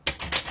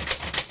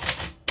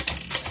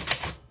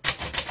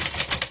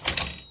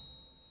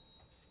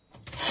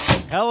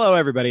Hello,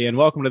 everybody, and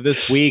welcome to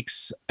this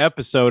week's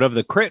episode of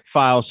the Crit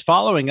Files,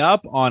 following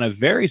up on a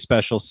very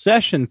special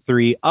session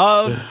 3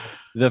 of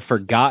The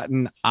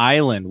Forgotten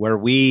Island, where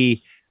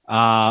we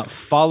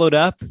followed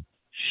up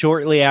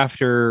shortly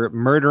after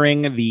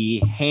murdering the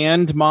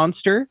hand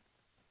monster,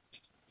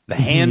 the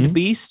hand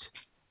beast.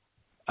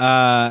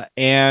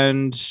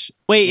 And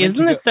wait,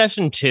 isn't this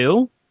session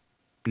 2?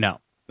 No,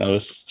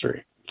 this is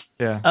 3.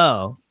 Yeah.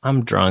 Oh,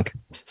 I'm drunk.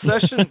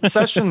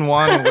 Session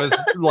 1 was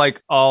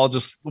like all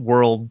just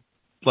world,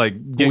 like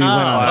we went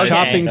on a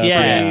shopping spree.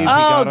 Yeah. We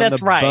got on that's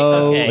the right.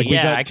 boat. Okay, Like, we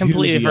yeah, got I to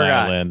completely the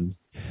forgot. island.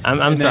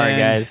 I'm sorry, then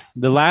guys.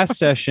 The last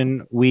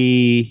session,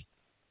 we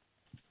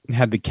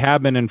had the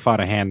cabin and fought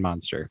a hand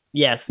monster.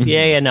 Yes.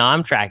 Yeah. No,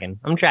 I'm tracking,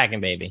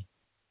 baby.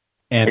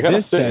 And I gotta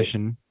this say,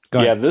 session,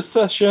 this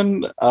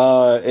session,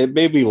 it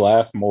made me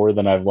laugh more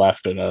than I've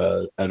laughed in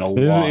a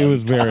long It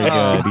was very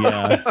good.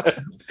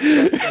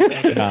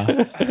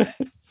 Yeah.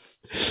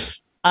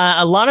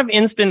 A lot of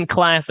instant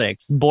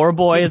classics. Boar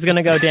Boy is going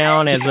to go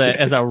down as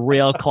a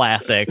real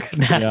classic.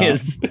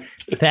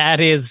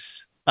 That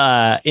is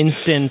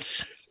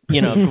instant,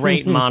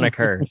 great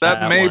moniker.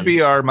 That may one. be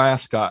our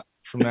mascot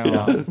from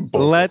now on.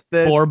 let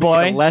this Boar be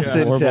Boy? a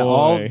lesson Yeah. to Boar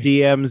all Boy.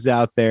 DMs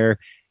out there.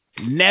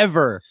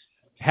 Never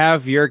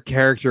have your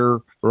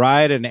character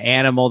ride an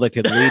animal that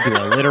could lead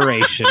to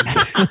alliteration.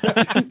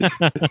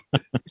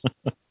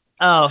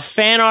 Oh,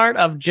 fan art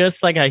of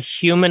just like a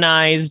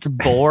humanized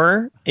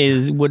boar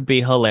would be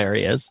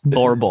hilarious.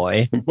 Boar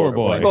Boy. Poor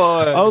boy.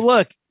 Boy. Oh,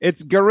 look,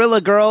 it's Gorilla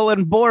Girl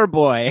and Boar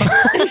Boy.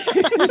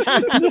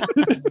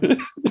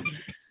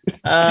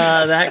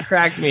 That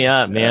cracked me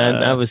up, man.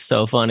 That was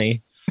so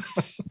funny.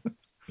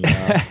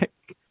 Yeah.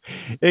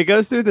 It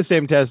goes through the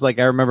same test. Like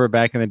I remember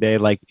back in the day,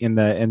 like in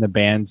the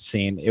band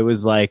scene, it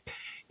was like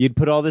you'd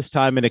put all this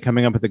time into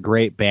coming up with a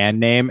great band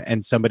name,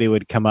 and somebody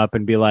would come up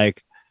and be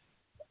like,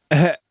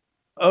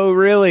 "Oh,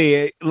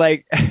 really?"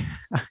 Like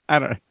I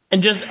don't know.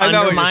 And just I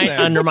know what you're saying.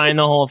 undermine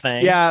the whole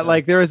thing. Yeah,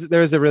 like there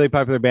was a really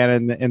popular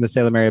band in the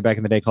Salem area back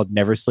in the day called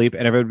Never Sleep,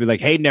 and everyone would be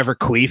like, "Hey, Never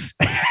Queef."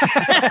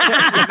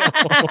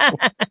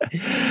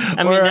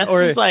 I mean, that's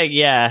just like,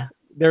 yeah.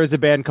 There was a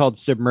band called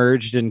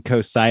Submerged in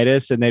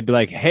Cositis, and they'd be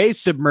like, "Hey,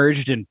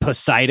 Submerged in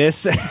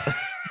Positis."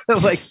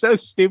 Like so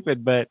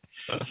stupid, but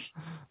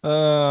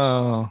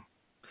Oh,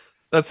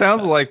 that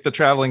sounds like the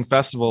traveling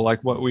festival,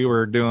 like what we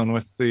were doing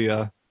with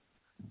the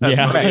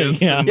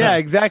Asmodeus Yeah. and yeah,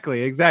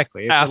 exactly. It's a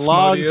Asmodeus.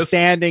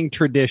 long-standing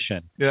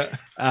tradition.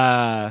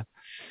 yeah.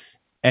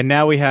 And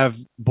now we have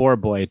Boar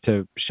Boy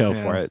to show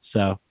Yeah. for it.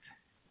 So,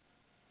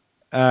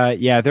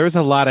 there was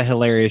a lot of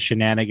hilarious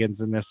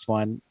shenanigans in this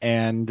one,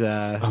 and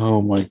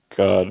Oh my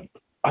god.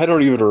 I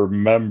don't even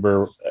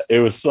remember. It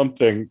was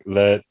something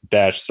that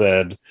Dash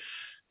said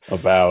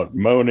about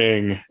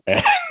moaning.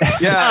 And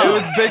Yeah, it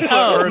was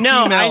Bigfoot or a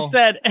no, female. I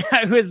said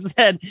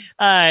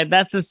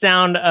that's the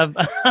sound of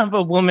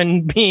a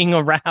woman being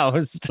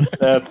aroused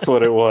that's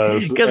what it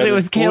was. because it And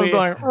was Caleb we-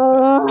 going.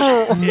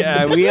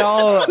 yeah, we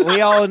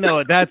all know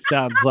what that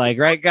sounds like,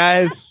 right,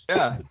 guys?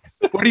 Yeah.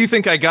 Where do you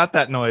think I got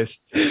that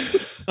noise? I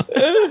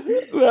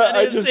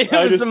is- just it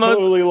was the most-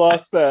 totally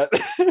lost that.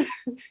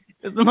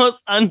 It's the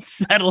most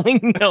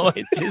unsettling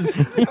noise.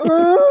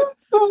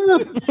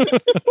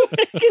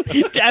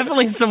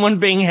 Definitely someone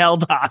being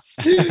held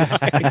hostage.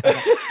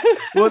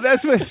 Well,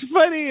 that's what's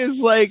funny is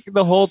like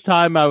the whole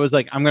time I was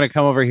like, I'm gonna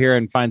come over here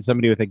and find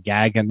somebody with a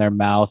gag in their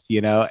mouth,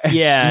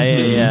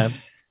 Yeah.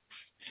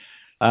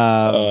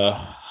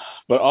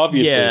 But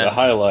obviously Yeah. the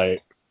highlight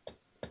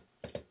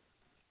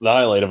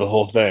of the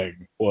whole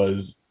thing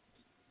was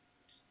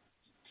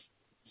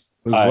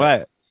Was I-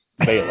 what?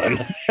 Balin.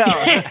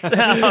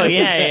 Oh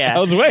yeah. I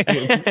was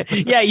waiting.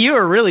 Yeah, you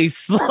were really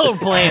slow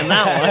playing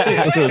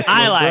that one.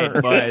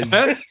 Highlight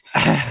was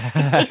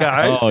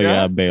Guys, Oh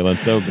yeah, Balin,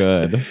 so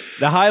good.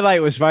 The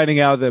highlight was finding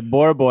out that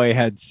Boar Boy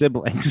had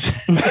siblings.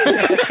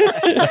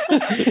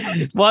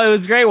 well, it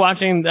was great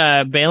watching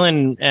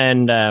Balin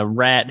and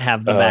Rhett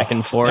have the back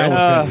and forth. That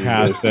was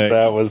fantastic.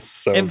 That was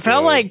so It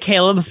felt good. like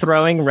Caleb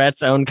throwing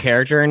Rhett's own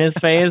character in his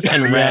face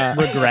and Rhett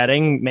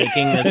regretting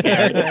making this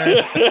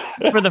character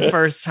for the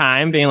first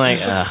time, being like,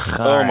 ugh.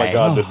 Oh my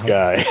god, this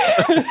guy.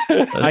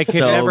 I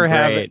could never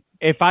have it.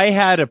 If I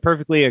had a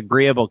perfectly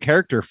agreeable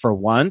character for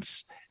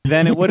once,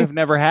 then it would have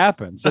never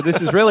happened. So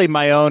this is really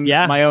my own.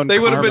 Yeah. My own. They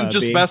would have karma been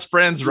just being- best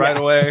friends right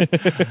away.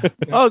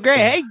 Oh, great!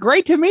 Hey,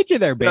 great to meet you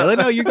there, Balin.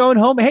 Oh, you're going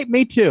home. Hey,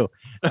 me too.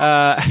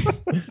 So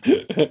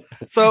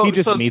He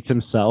just so meets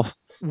himself.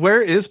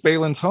 where is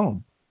Balin's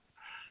home?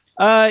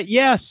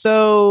 Yeah.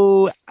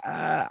 So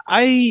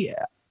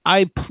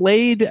I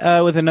played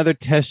with another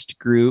test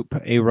group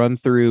a run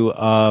through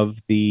of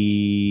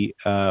the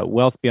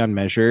Wealth Beyond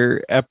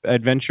Measure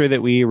adventure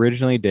that we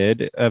originally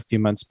did a few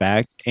months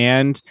back,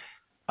 and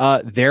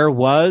there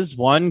was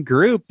one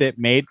group that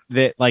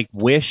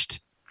wished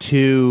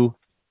to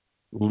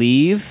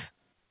leave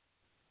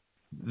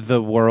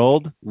the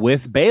world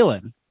with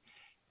Balin.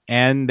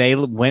 And they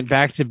went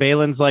back to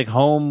Balin's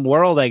home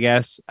world, I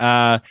guess,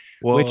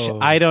 which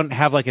I don't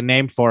have a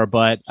name for,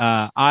 but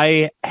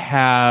I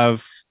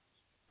have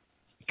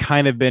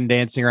kind of been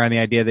dancing around the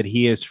idea that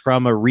he is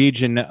from a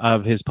region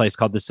of his place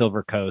called the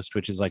Silver Coast,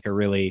 which is like a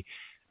really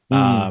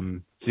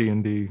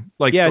D&D,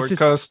 like yeah, Sword it's just-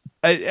 Coast.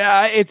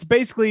 it's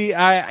basically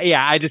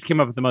I just came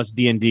up with the most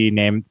D&D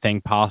name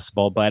thing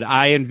possible, but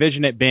I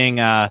envision it being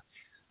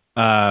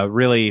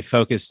really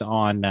focused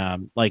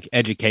on like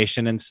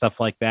education and stuff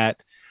like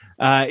that.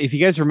 If you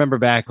guys remember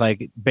back,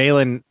 like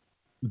Balin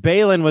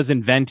was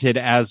invented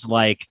as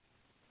like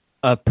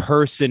a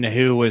person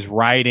who was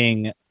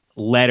writing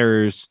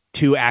letters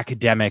to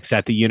academics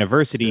at the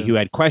university who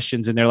had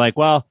questions, and they're like,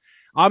 well,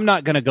 I'm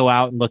not going to go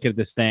out and look at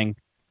this thing,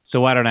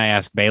 so why don't I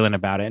ask Balin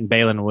about it? And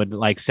Balin would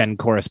like send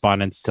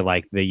correspondence to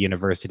like the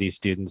university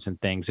students and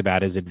things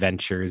about his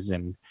adventures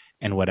and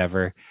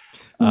whatever.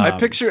 I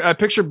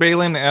picture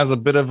Balin as a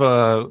bit of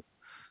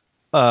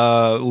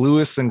a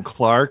Lewis and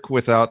Clark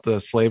without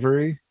the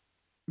slavery.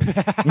 You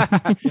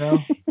know?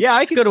 Yeah,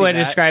 That's a good way to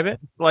describe it.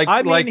 Like,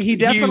 I mean, he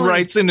definitely-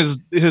 writes in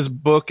his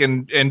book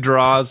and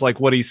draws like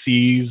what he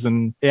sees,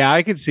 and Yeah,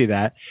 I could see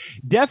that.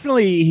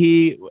 Definitely,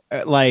 he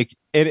like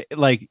it.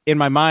 Like in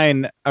my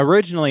mind,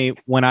 originally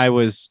when I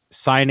was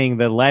signing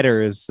the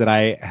letters that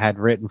I had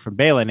written from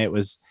Balin, it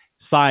was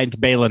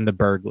signed Balin the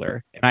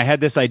Burglar, and I had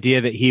this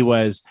idea that he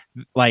was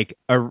like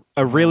a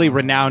really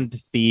renowned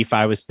thief.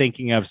 I was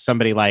thinking of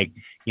somebody like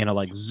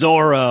like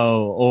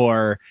Zorro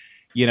or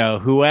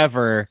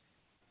whoever,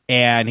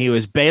 and he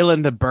was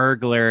Balin the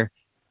Burglar,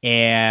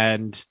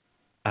 and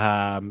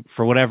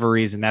for whatever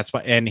reason, that's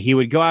why. And he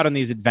would go out on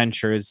these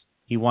adventures.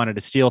 He wanted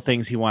to steal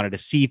things. He wanted to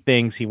see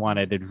things. He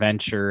wanted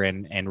adventure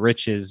and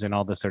riches and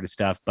all this sort of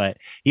stuff. But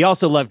he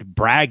also loved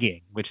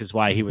bragging, which is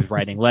why he was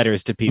writing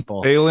letters to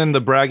people. Balin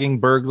the bragging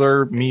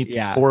burglar meets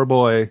poor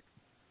boy.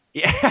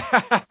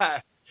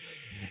 Yeah,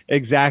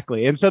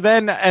 exactly. And so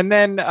then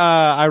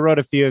I wrote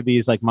a few of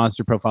these like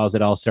monster profiles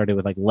that all started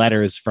with like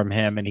letters from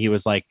him, and he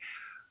was like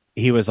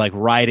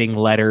writing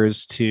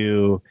letters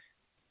to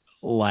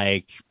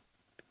like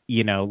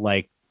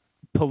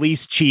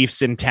police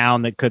chiefs in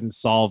town that couldn't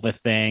solve a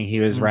thing. He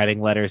was writing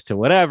letters to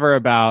whatever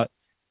about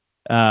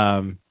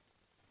but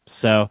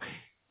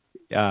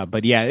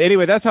yeah,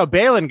 anyway, that's how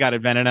Balin got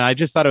invented, and I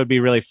just thought it would be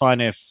really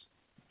fun if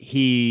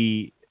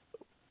he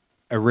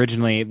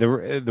originally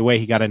the way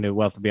he got into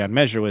Wealth Beyond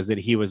Measure was that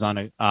he was on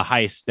a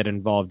heist that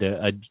involved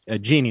a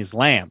genie's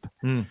lamp,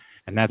 and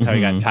that's how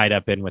he got tied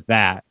up in with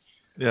that.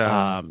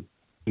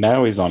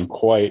 Now he's on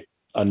quite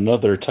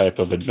another type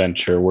of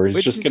adventure where he's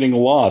Which just is- getting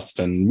lost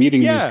and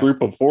meeting this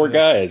group of four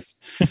guys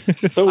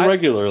so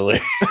regularly.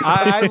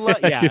 I love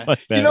I do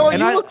like that. You know what?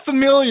 And You I- look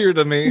familiar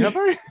to me. Have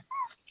I?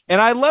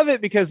 And I love it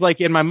because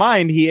like in my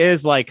mind, he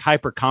is like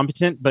hyper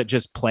competent, but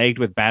just plagued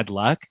with bad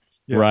luck.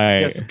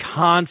 Right. Just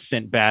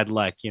constant bad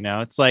luck.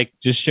 It's like,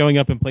 Just showing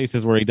up in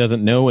places where he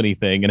doesn't know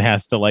anything and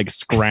has to like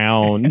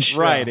scrounge.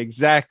 right.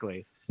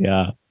 Exactly.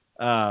 Yeah.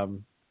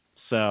 So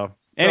So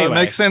anyway, it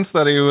makes sense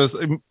that he was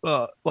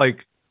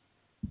like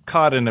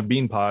caught in a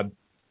bean pod.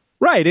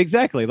 right.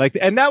 Exactly. Like,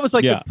 and that was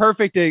like Yeah.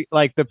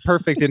 the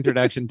perfect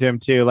introduction to him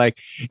too. Like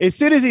as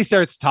soon as he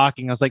starts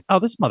talking, I was like, oh,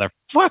 this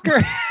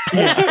motherfucker.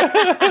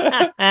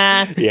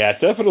 Yeah,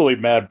 definitely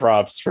mad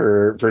props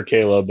for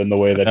Caleb and the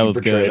way that That he was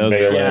good. portrayed That was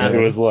very Balin.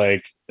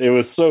 good. It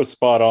was so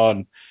spot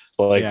on.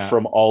 Like Yeah.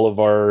 from all of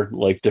our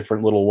like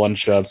different little one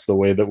shots, the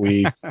way that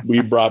we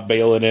brought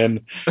Balin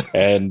in,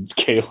 and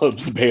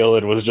Caleb's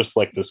Balin was just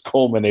like this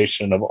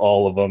culmination of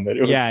all of them.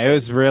 It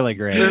was really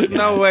great. There's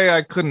no way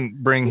I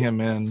couldn't bring him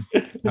in.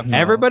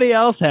 Everybody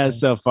else has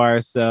so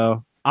far,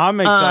 so I'm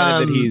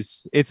excited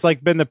that it's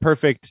like been the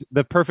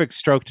perfect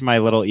stroke to my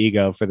little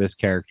ego for this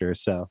character,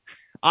 so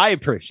I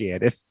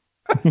appreciate it.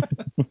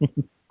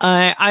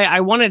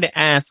 I wanted to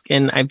ask,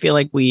 and I feel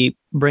like we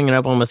bring it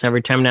up almost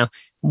every time now.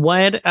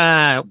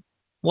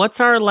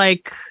 What's our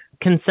like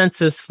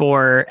consensus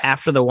for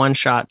after the one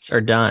shots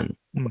are done?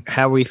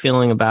 How are we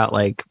feeling about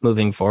like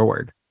moving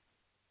forward?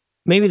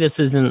 Maybe this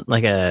isn't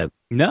like a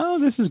No,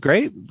 this is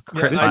great.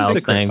 Crit This is Files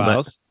the Crit thing, but-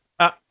 Files.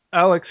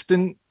 Alex,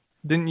 didn't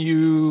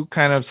you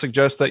kind of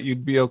suggest that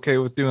you'd be okay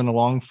with doing a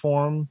long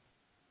form?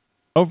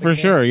 Oh, for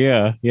sure.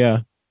 Yeah. Yeah.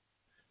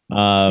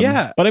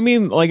 Yeah. But I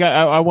mean, like,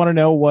 I want to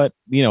know what,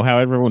 how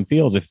everyone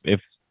feels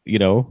if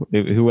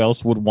who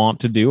else would want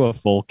to do a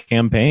full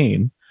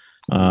campaign.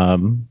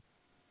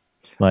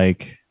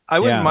 Like, I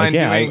wouldn't mind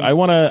doing. I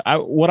want to,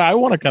 what I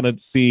want to kind of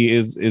see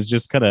is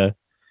just kind of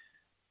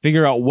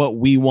figure out what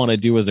we want to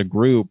do as a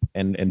group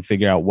and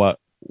figure out what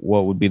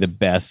would be the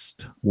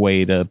best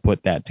way to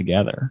put that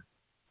together.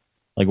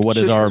 Like, what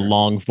does our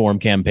long form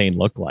campaign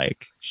look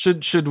like?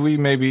 Should we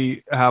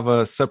maybe have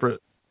a separate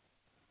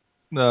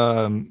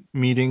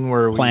meeting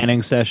where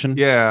Planning session.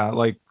 Yeah,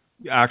 like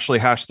actually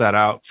hash that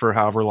out for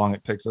however long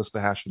it takes us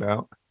to hash it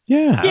out.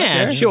 Yeah.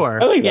 Yeah, Okay. sure.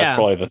 I think that's Yeah.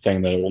 probably the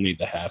thing that will need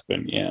to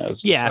happen. Yeah.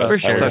 It's just Yeah,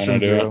 that's for how sure. we wanna Session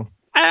do it. 0.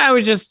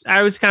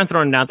 I was kind of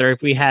throwing it out there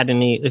if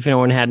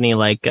anyone had any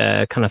like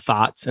kind of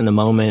thoughts in the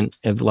moment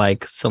of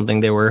like something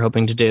they were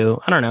hoping to do.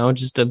 I don't know,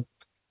 just to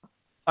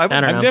I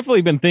don't know. I've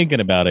definitely been thinking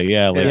about it.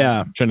 Yeah. Like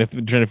Yeah. trying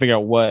to figure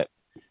out what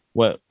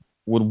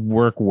would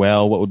work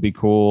well, what would be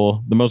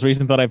cool. The most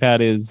recent thought I've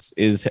had is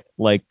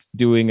like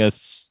doing a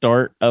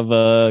start of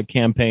a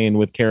campaign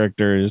with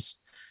characters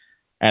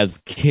as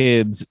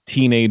kids,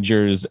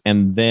 teenagers,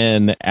 and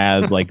then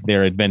as like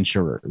their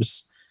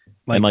adventurers,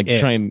 and like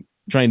try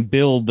and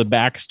build the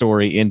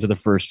backstory into the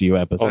first few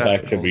episodes. Oh,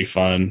 that could be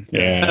fun.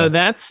 Yeah. Oh,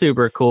 that's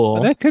super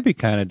cool. that could be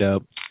kind of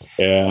dope.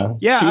 Yeah.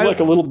 Yeah, Do like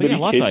a little bitty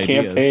lots of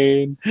kid ideas.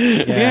 campaign.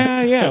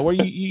 Yeah, where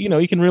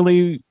you can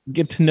really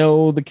get to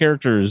know the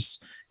characters,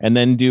 and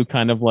then do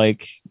kind of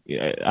like,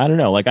 I don't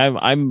know, like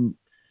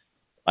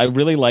I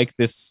really like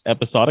this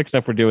episodic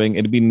stuff we're doing.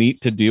 It'd be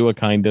neat to do a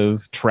kind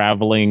of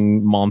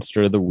traveling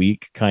monster of the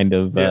week kind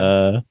of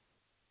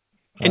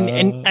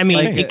and I mean,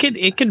 like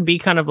it could be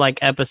kind of like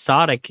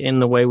episodic in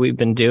the way we've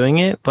been doing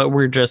it, but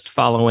we're just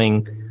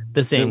following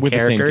the same With the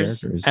same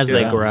characters characters. as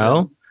they Yeah.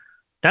 grow.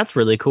 That's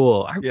really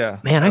cool. Yeah.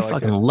 Man, I like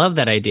fucking it. love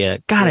that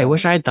idea. God, I Yeah.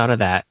 wish I had thought of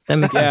that. That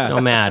makes me Yeah. so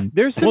mad.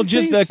 There's some Well,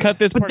 just things- cut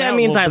this But part that out,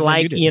 means we'll I pretend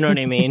like, did. you know what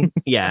I mean?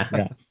 Yeah.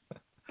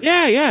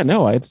 Yeah,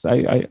 no, I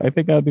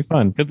think that would be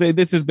fun because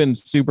this has been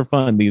super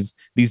fun. These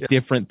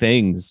different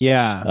things,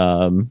 yeah.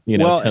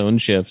 Well, tone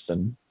shifts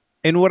and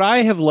And what I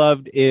have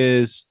loved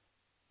is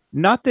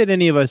not that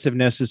any of us have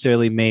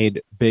necessarily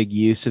made big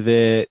use of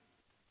it.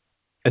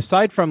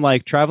 Aside from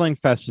like Traveling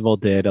Festival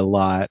did a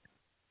lot.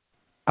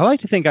 I like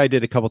to think I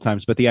did a couple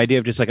times, but the idea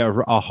of just like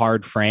a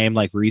hard frame,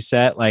 like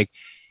reset, like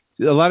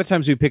a lot of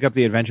times we pick up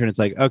the adventure and it's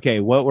like, okay,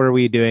 what were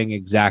we doing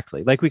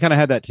exactly? Like we kind of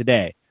had that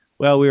today.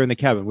 Well, we were in the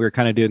cabin. We were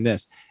kind of doing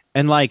this.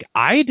 And like,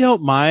 I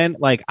don't mind,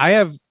 like I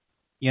have,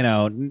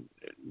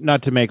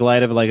 not to make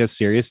light of like a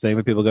serious thing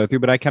that people go through,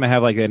 but I kind of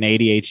have like an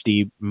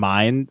ADHD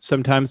mind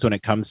sometimes when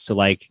it comes to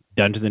like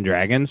Dungeons and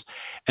Dragons.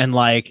 And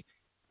like,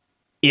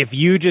 if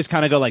you just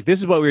kind of go like, this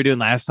is what we were doing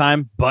last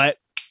time, but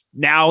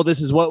now this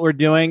is what we're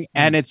doing,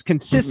 and it's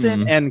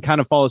consistent and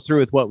kind of follows through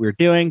with what we're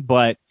doing,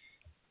 but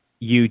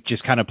you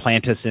just kind of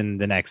plant us in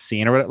the next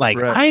scene or whatever. Like,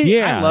 Right.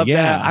 I love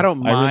that. I don't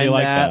mind I really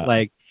like that.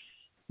 Like,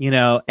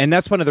 and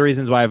that's one of the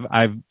reasons why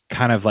I've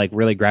kind of like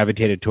really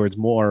gravitated towards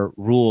more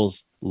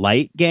rules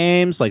light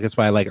games. Like that's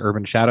why I like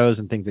Urban Shadows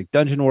and things like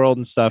Dungeon World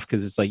and stuff,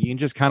 because it's like you can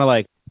just kind of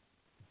like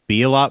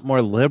be a lot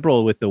more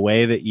liberal with the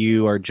way that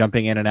you are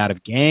jumping in and out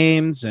of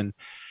games. And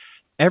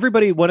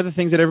one of the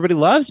things that everybody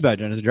loves about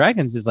Dungeons and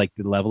Dragons is like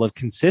the level of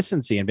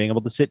consistency and being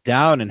able to sit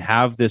down and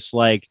have this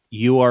like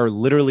you are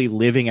literally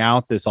living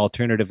out this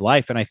alternative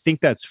life. And I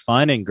think that's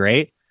fun and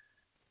great.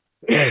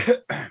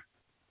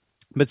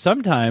 But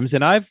sometimes,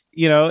 and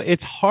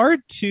it's hard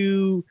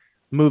to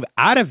move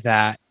out of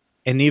that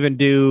and even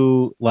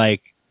do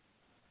like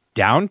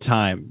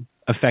downtime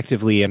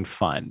effectively and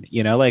fun.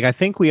 Like I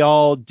think we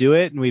all do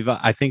it, and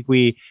I think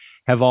we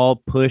have all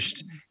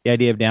pushed the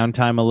idea of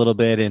downtime a little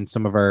bit in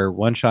some of our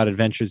one-shot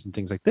adventures and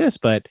things like this.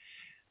 But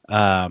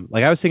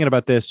like I was thinking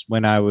about this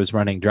when I was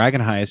running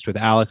Dragon Heist with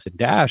Alex and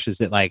Dash, is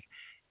that like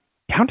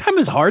downtime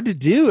is hard to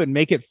do and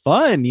make it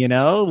fun,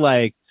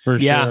 like for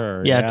Yeah,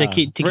 sure. yeah, to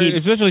keep-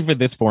 especially for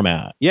this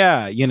format.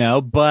 yeah,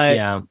 but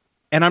Yeah.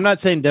 and I'm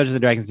not saying Dungeons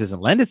and Dragons doesn't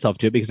lend itself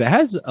to it, because it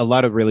has a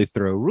lot of really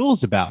thorough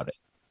rules about it.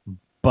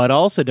 But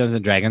also Dungeons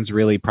and Dragons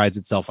really prides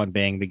itself on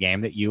being the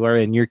game that you are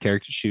in your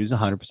character's shoes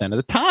 100% of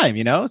the time,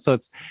 So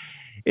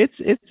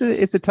it's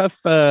a tough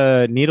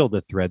needle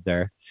to thread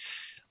there.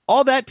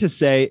 All that to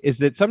say is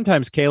that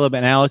sometimes Caleb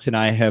and Alex and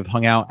I have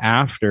hung out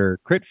after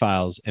Crit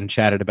Files and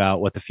chatted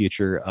about what the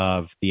future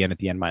of the End at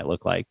the End might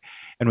look like.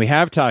 And we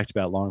have talked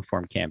about long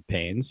form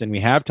campaigns, and we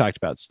have talked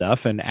about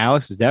stuff, and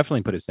Alex has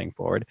definitely put his thing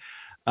forward.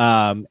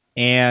 And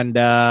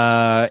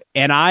I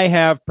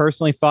have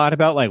personally thought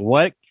about like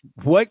what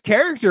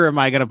character am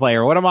I going to play,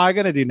 or what am I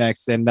going to do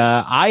next? And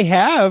I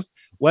have,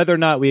 whether or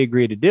not we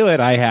agree to do it,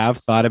 I have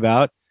thought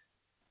about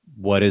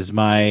what is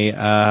my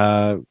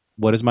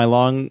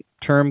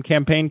long-term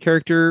campaign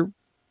character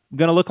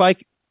going to look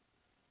like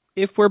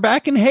if we're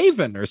back in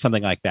Haven or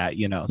something like that,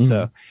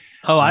 So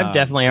Oh, I've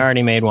definitely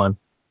already made one.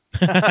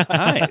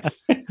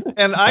 nice.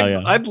 And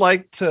yeah. I'd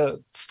like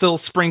to still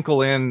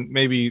sprinkle in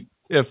maybe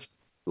if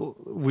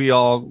we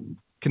all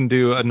can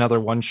do another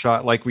one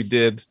shot like we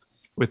did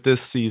with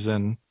this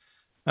season,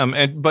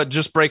 but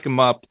just break them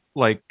up,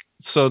 like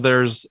so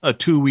there's a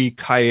 2-week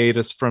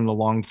hiatus from the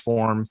long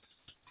form,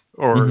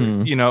 or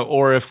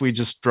or if we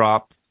just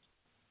drop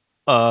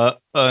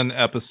an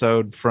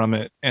episode from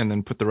it and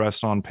then put the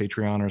rest on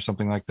Patreon or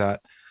something like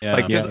that. Yeah.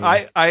 Like, 'cause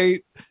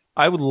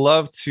I would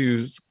love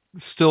to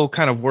still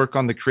kind of work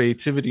on the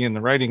creativity and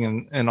the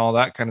writing and all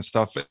that kind of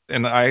stuff.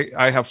 And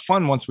I have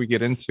fun once we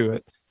get into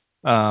it.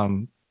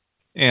 And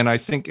I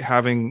think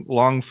having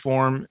long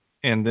form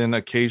and then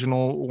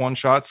occasional one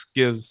shots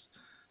gives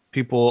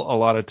people a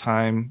lot of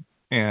time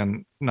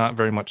and not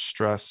very much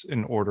stress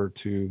in order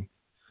to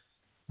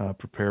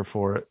prepare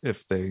for it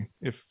if they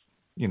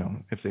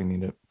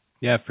need it.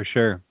 Yeah, for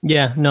sure.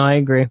 Yeah, no, I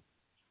agree.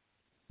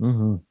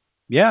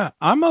 Yeah,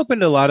 I'm open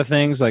to a lot of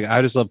things. Like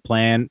I just love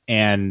playing,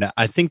 and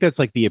I think that's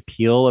like the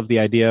appeal of the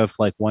idea of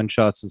like one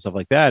shots and stuff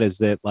like that, is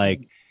that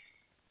like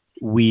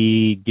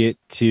we get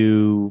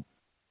to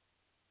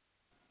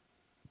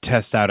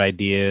test out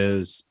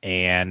ideas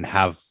and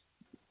have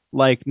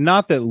like,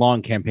 not that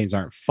long campaigns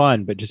aren't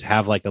fun, but just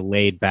have like a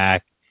laid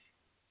back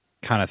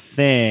kind of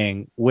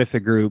thing with a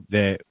group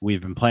that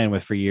we've been playing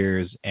with for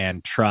years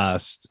and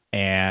trust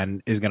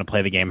and is going to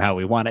play the game how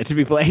we want it to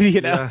be played,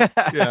 you know?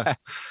 Yeah.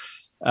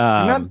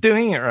 You're not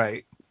doing it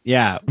right.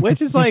 Yeah,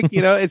 which is like,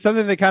 you know, it's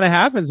something that kind of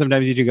happens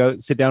sometimes. You do go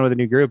sit down with a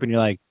new group and you're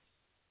like,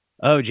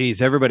 oh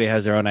geez, everybody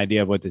has their own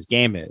idea of what this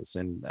game is,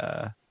 and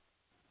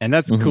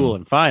that's cool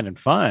and fine and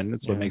fun.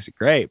 That's what makes it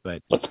great.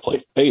 But let's play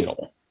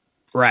Fatal.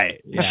 Right.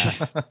 Yeah.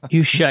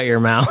 You shut your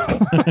mouth.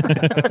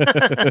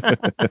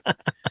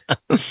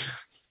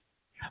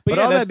 But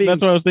yeah,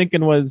 that's what I was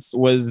thinking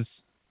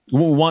was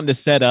wanting to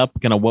set up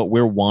kind of what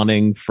we're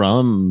wanting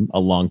from a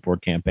long form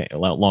campaign,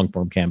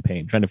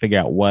 trying to figure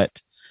out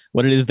what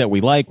it is that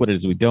we like, what it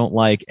is we don't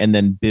like, and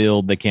then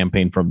build the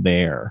campaign from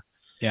there.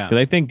 Yeah.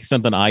 Because I think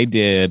something I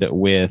did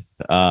with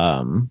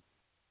the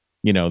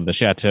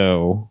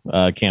Chateau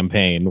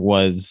campaign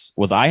was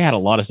I had a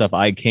lot of stuff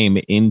I came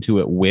into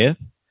it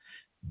with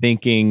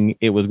thinking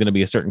it was going to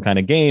be a certain kind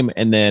of game,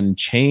 and then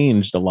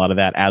changed a lot of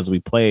that as we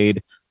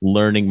played,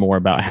 learning more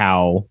about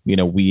how, you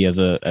know, we as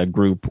a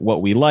group,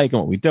 what we like and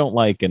what we don't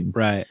like. And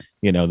right.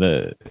 You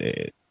know,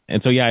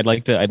 and so, yeah, I'd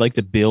like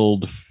to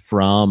build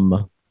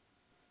from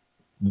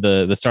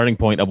the starting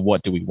point of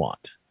what do we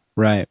want.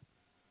 Right.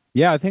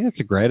 Yeah, I think that's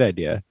a great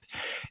idea.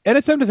 And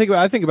it's something to think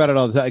about. I think about it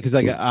all the time because,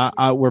 like,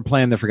 we're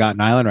playing the Forgotten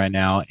Island right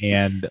now,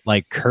 and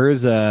like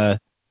Curza,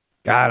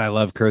 God, I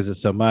love Curza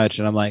so much.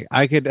 And I'm like,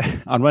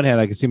 on one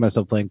hand, I could see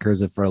myself playing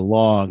Curza for a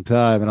long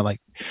time, and I'm like,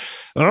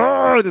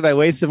 oh, did I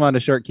waste him on a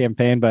short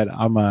campaign? But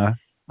I'm a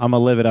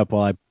live it up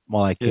while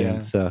I can. Yeah.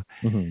 So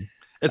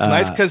it's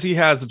nice because he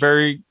has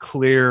very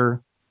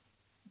clear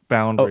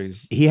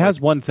boundaries. He has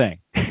one thing.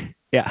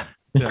 Yeah.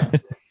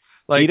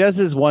 Like, he does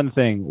his one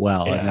thing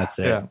well, and that's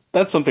it. Yeah.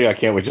 That's something I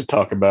can't wait to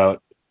talk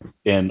about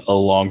in a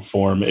long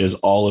form, is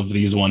all of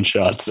these one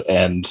shots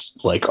and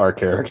like our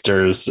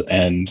characters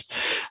and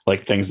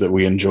like things that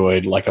we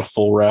enjoyed, like a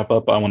full wrap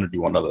up. I want to do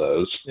one of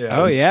those.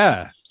 Yeah. Oh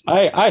yeah.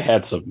 I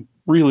had some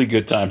really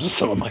good times with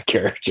some of my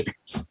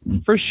characters.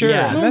 For sure.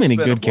 Yeah. So many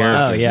good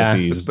characters. Oh, yeah.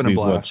 With It's been a these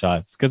blast. one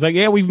shots. Because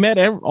we've met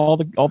all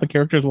the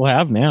characters we'll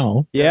have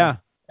now. Yeah.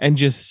 And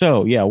just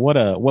what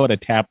a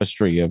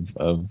tapestry of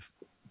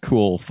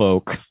cool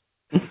folk.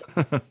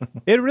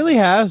 It really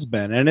has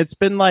been, and it's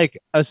been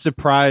like a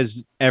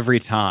surprise every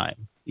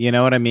time. You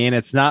know what I mean?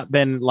 It's not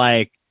been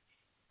like,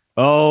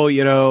 oh,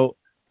 you know,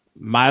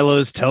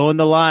 Milo's towing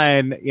the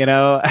line, you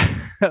know,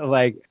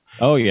 like,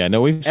 oh yeah,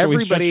 no, we've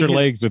stretched our has-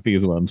 legs with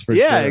these ones for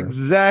yeah, sure.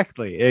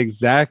 exactly,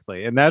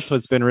 and that's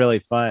what's been really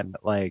fun.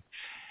 Like,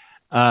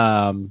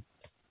 so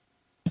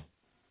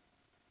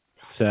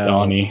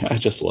Donnie, I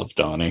just love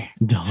Donnie.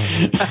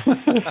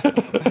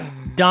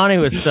 Donnie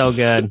was so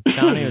good.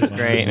 Donnie was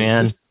great,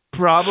 man.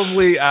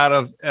 Probably out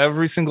of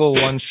every single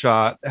one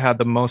shot had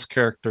the most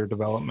character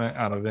development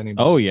out of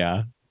anybody. Oh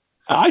yeah.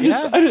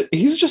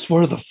 He's just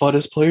one of the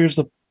funnest players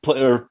to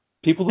play, or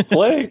people to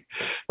play.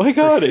 My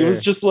God, it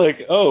was just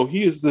like, oh,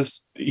 he is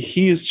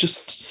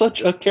just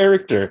such a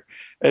character,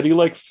 and he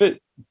like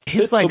fit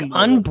His like the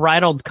mold.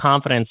 unbridled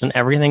confidence in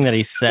everything that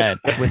he said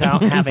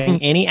without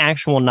having any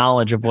actual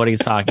knowledge of what he's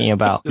talking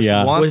about. Just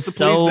Yeah. wants Was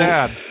to please so-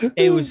 dad.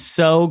 It was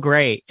so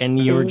great.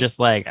 And you were just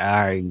like,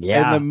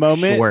 yeah. and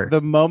sure.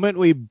 the moment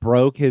we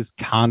broke his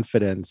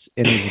confidence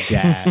in his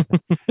dad,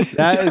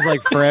 that is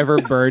like forever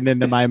burned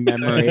into my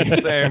memory.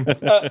 Same.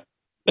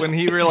 When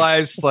he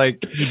realized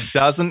like he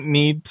doesn't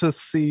need to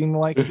seem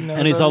like he knows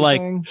And he's all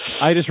like, everything.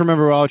 I just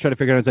remember we're all trying to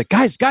figure it out. It's like,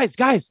 guys,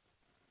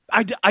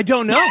 I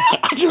don't know.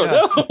 I don't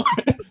know.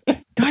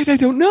 Guys, I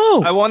don't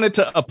know. I wanted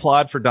to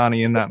applaud for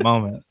Donnie in that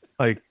moment.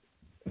 Like,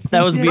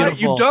 That was but beautiful.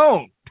 you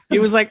don't. He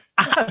was like,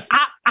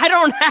 I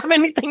don't have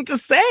anything to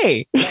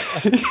say.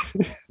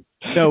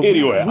 No,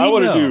 Anyway, we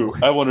know.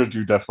 I want to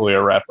do definitely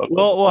a wrap up.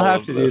 We'll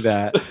have to do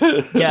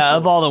that. Yeah,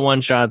 of all the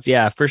one shots,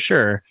 yeah, for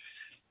sure.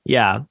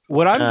 Yeah.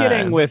 What I'm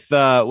getting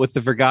Uh, with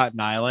the Forgotten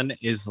Island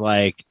is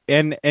like,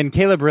 and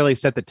Caleb really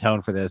set the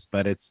tone for this,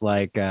 but it's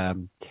like,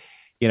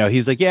 you know,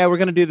 he's like, yeah, we're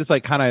gonna do this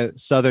like kind of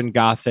Southern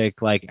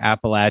Gothic, like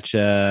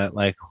Appalachia,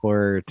 like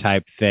horror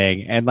type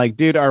thing. And like,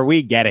 dude, are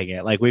we getting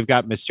it? Like, we've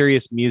got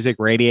mysterious music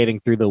radiating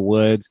through the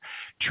woods,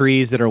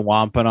 trees that are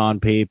whomping on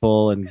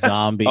people, and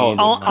zombies. Oh, and,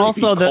 Al- like,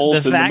 also the cult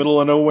in the fact-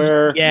 middle of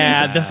nowhere.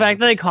 Yeah, Yeah. the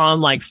fact that they call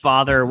him like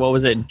Father, what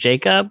was it,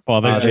 Jacob?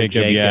 Father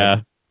Jacob,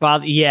 yeah.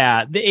 Father,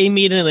 yeah.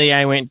 Immediately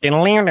I went, and I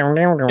went,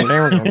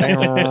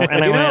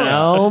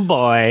 oh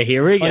boy,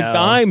 here we go.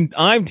 Like,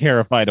 I'm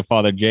terrified of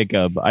Father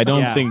Jacob. I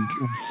don't Yeah. think,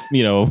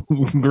 you know,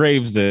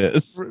 Graves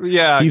is.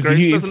 Yeah, He's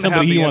Grace doesn't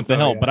somebody have he the wants to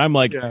info help, yet. but I'm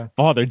like, Yeah.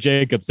 Father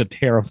Jacob's a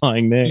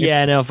terrifying name.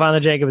 Yeah, no,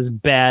 Father Jacob is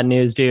bad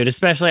news, dude.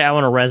 Especially I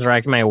want to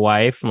resurrect my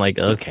wife. I'm like,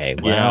 okay,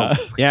 well, Yeah.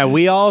 yeah,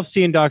 we all have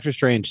seen Doctor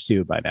Strange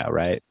 2 by now,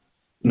 right?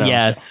 No.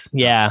 yes,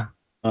 yeah.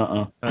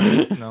 No.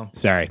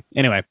 Sorry.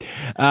 Anyway,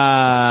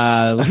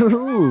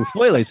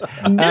 spoilers.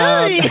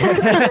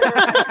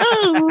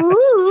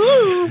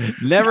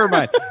 Never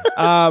mind.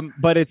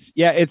 But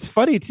it's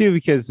funny too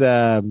because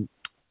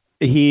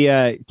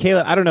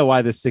Caleb, I don't know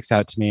why this sticks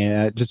out to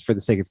me, just for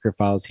the sake of Crypt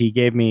Files. He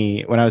gave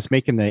me, when I was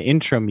making the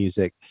intro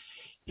music,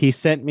 he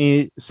sent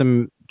me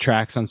some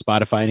tracks on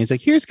Spotify and he's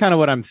like, here's kind of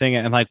what I'm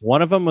thinking. And like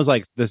one of them was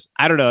like this,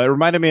 I don't know, it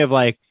reminded me of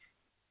like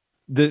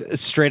the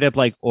straight up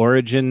like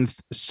origin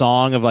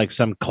song of like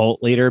some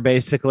cult leader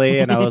basically.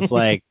 And I was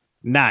like,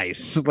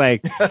 nice.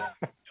 Like,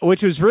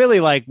 which was really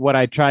like what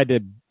I tried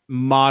to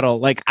model.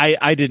 Like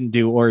I didn't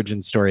do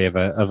origin story of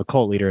a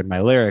cult leader in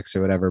my lyrics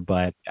or whatever,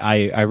 but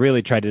I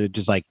really tried to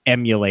just like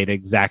emulate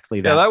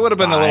exactly that. Yeah, that would have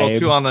been a little vibe.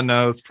 too on the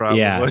nose, probably.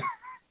 Yeah.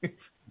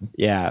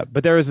 Yeah,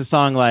 but there was a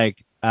song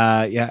like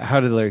how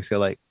did the lyrics go?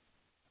 Like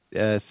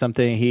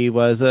something, he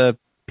was a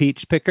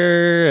peach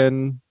picker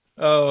and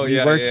Oh he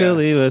yeah, worked yeah. till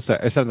he was,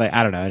 or something like,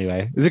 I don't know.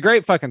 Anyway, it's a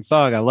great fucking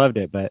song. I loved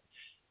it, but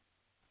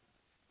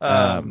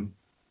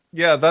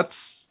Yeah,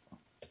 that's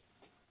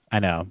I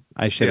know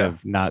I should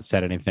have not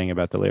said anything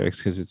about the lyrics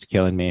because it's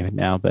killing me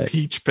now. But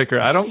peach picker.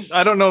 I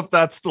don't know if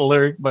that's the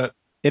lyric, but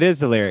it is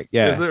the lyric.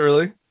 Yeah, is it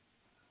really?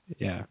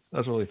 Yeah,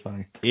 that's really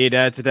funny. He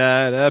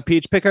a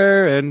peach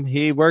picker and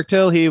he worked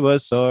till he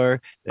was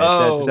sore.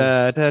 Oh.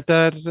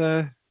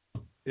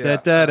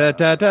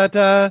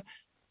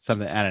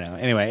 Something, I don't know.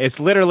 Anyway, it's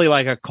literally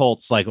like a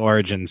cult's like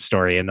origin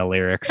story in the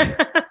lyrics.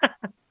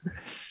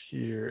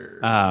 Here,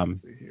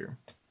 let's see here.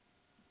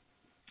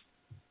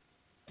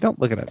 Don't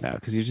look it up now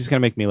because you're just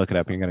gonna make me look it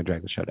up and you're gonna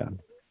drag the show down.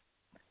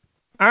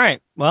 All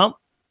right. Well,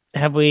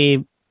 have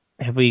we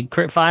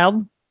crit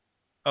filed?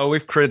 Oh,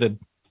 we've critted.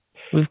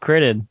 We've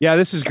critted. Yeah,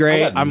 this is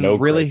great. I'm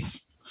really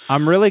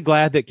crits.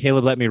 glad that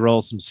Caleb let me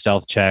roll some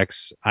stealth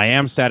checks. I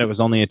am sad it was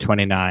only a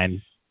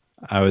 29.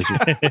 I was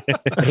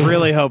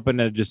really hoping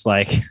to just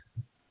like,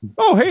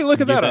 oh hey,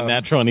 look at Get that,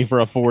 nat 20 for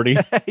a 40.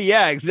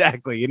 Yeah,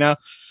 exactly. You know,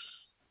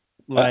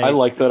 I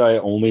like that I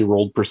only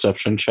rolled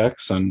perception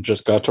checks and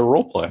just got to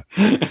role play.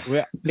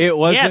 it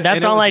was. Yeah,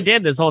 that's all I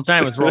did this whole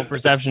time was roll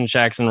perception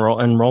checks and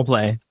role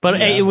play. But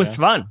it was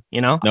fun,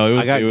 you know. No,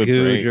 I got it was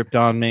goo great. dripped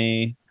on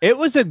me. It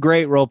was a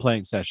great role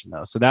playing session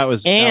though, so that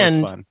was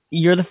fun.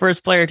 You're the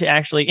first player to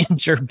actually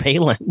injure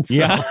Balin. So.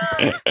 Yeah.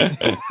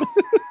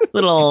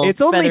 Little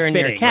It's only feather in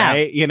your fitting, cap.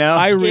 right? You know,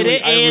 I really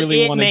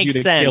it wanted makes you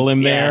to sense, kill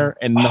him yeah. there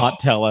and not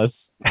tell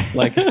us.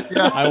 Like,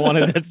 I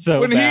wanted that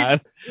so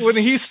bad. When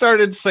he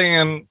started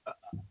saying,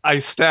 "I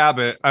stab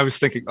it," I was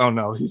thinking, "Oh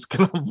no, he's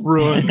gonna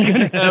ruin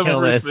kill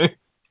this. everything."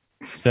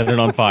 Set it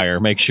on fire.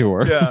 Make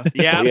sure. Yeah.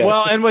 yeah.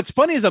 Well, and what's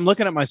funny is I'm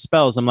looking at my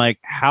spells. I'm like,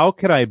 how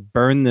could I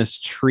burn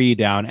this tree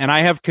down? And I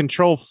have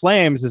control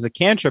flames as a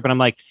cantrip, and I'm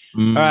like,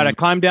 all right, I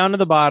climb down to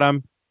the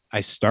bottom. I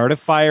start a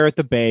fire at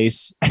the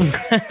base, and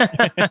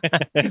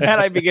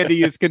I begin to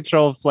use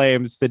control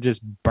flames to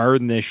just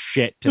burn this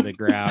shit to the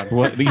ground.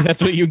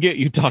 That's what you get,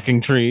 you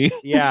talking tree.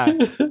 Yeah,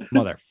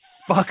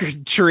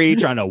 motherfucker tree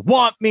trying to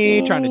want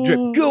me, trying to drip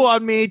goo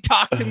on me,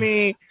 talk to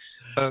me.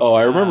 Oh,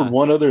 I remember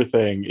one other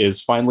thing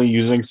is finally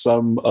using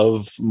some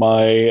of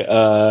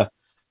my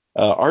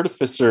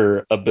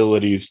artificer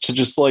abilities to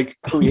just like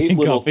create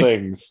little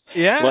things.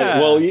 Yeah.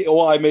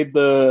 I made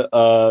the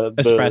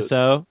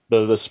espresso,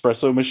 the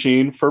espresso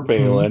machine for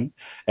Balin,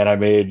 and I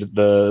made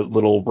the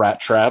little rat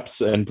traps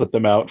and put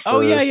them out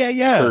for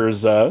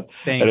Kurza.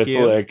 Thank and it's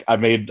you. like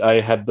I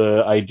had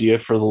the idea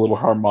for the little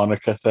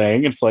harmonica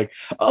thing. It's like,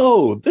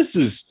 oh, this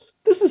is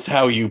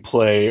how you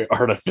play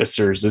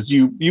artificers, is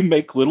you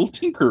make little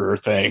tinkerer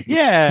things.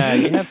 Yeah,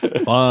 you have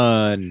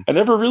fun. I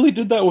never really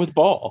did that with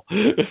Ball.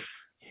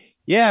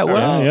 Yeah,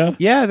 well,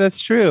 yeah,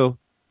 that's true.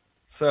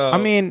 So I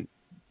mean,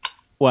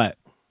 what?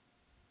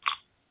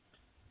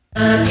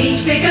 A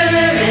peach picker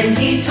and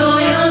he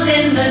toiled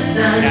in the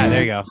sun. Yeah,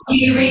 there you go.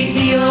 He reaped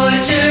the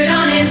orchard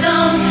on his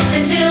own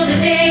until the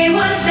day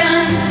was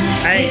done.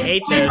 I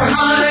hate this.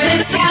 Hard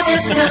and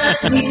callous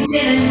because he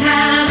didn't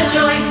have a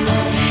choice.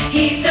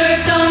 He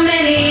served so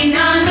many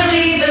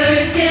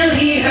non-believers till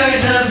he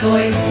heard the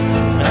voice.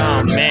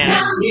 Oh man.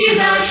 Now he's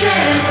our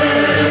shepherd.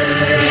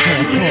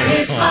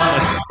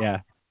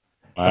 Yeah.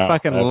 Wow, I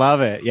fucking love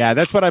it. Yeah,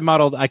 that's what I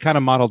modeled. I kind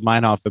of modeled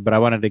mine off it, but I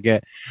wanted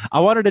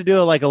to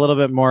do like a little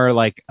bit more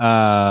like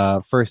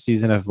first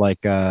season of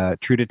like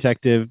True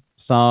Detective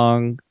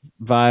song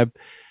vibe.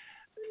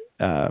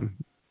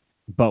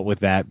 But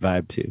with that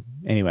vibe too.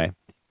 Anyway.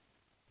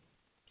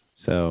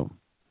 So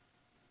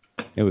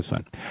it was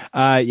fun.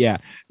 Yeah,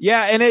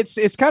 and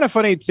it's kind of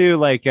funny too,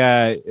 like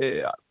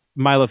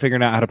Milo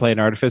figuring out how to play an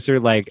artificer.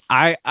 Like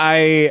I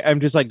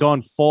am just like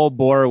going full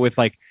bore with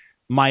like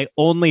my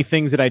only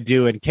things that I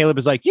do, and Caleb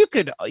is like, you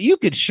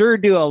could sure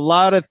do a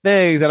lot of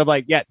things, and I'm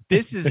like, yeah,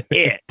 this is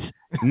it.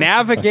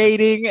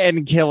 Navigating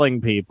and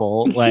killing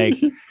people, like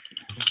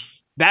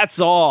that's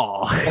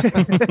all.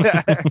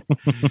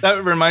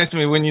 that reminds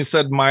me when you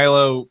said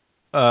Milo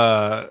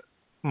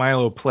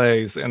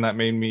plays, and that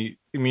made me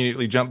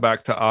immediately jump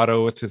back to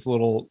Otto with his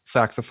little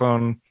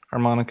saxophone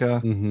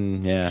harmonica.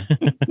 Yeah.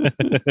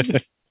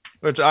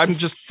 Which I'm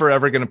just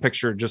forever going to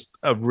picture just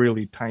a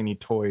really tiny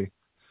toy.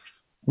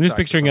 I'm just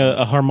picturing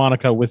a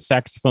harmonica with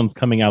saxophones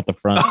coming out the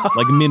front,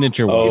 like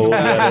miniature Oh, ones.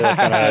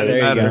 yeah, There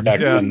you go. back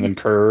and then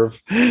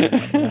curve.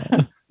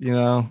 You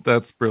know,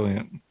 that's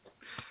brilliant.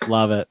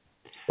 Love it.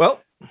 Well,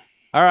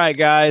 All right,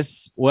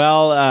 guys.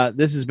 Well,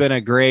 this has been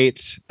a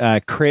great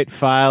Crit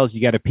Files.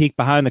 You got a peek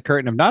behind the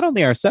curtain of not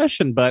only our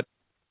session, but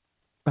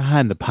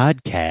behind the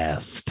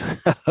podcast.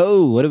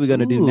 Oh, what are we going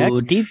to do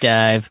next? Deep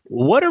dive.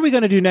 What are we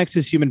going to do next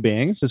as human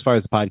beings, as far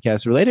as the podcast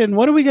is related? And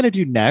what are we going to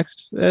do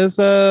next as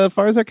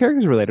far as our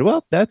characters are related?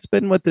 Well, that's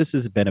been what this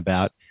has been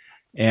about.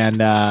 And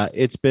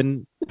it's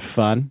been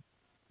fun.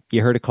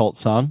 You heard a cult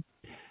song.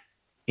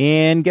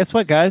 And guess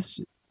what,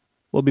 guys?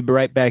 We'll be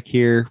right back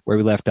here where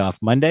we left off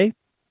Monday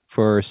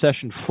for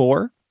session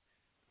 4,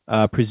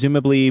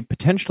 presumably,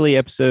 potentially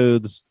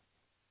episodes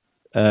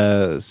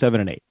 7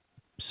 and 8.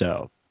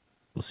 So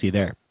we'll see you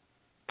there.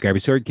 Grab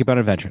your sword, keep on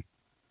adventuring.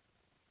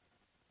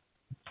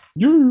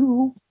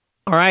 All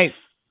right.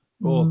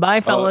 Cool.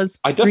 Bye,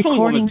 fellas. I definitely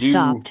want Recording to do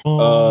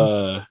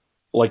stopped.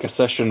 like a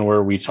session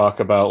where we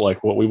talk about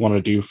like what we want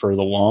to do for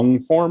the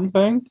long form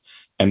thing,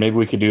 and maybe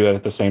we could do that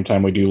at the same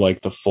time we do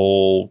like the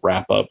full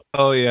wrap up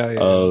oh yeah.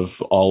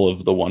 of all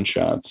of the one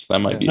shots. That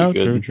might be a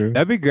good, true.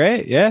 That'd be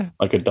great. Yeah,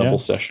 like a double Yeah.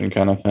 session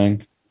kind of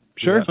thing.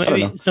 sure. I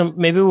don't know.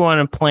 Maybe we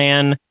want to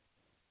plan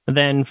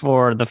then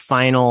for the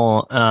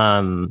final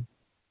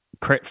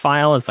crit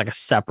file is like a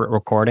separate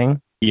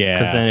recording. Yeah.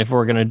 Because then if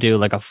we're gonna do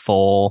like a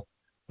full,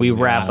 we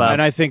wrap up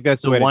And I think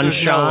that's the the way to one do it.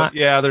 shot.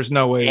 There's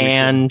no way. we could-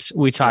 and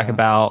we talk Yeah.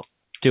 about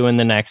doing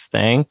the next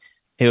thing.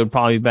 It would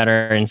probably be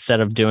better instead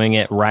of doing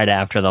it right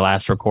after the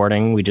last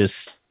recording. We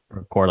just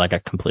record like a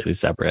completely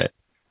separate.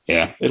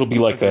 Yeah, it'll be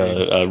like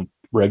a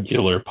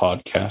regular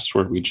podcast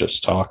where we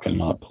just talk and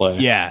not play.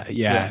 Yeah.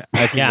 I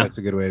think Yeah. that's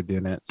a good way of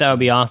doing it. That would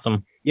be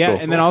awesome. Yeah, Go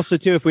and for then it. also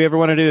too, if we ever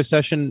want to do a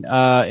session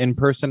in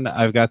person,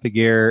 I've got the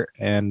gear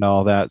and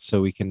all that,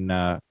 so we can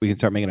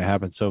start making it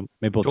happen. So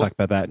maybe we'll Cool. talk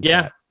about that. in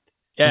Yeah.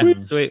 chat. Yeah.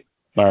 Sweet.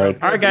 All right.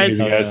 All right, guys.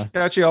 Easy, guys.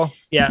 Got you all.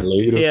 Yeah.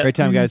 Later. See ya. Great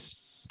time,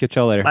 guys. Catch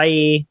y'all later.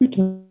 Bye.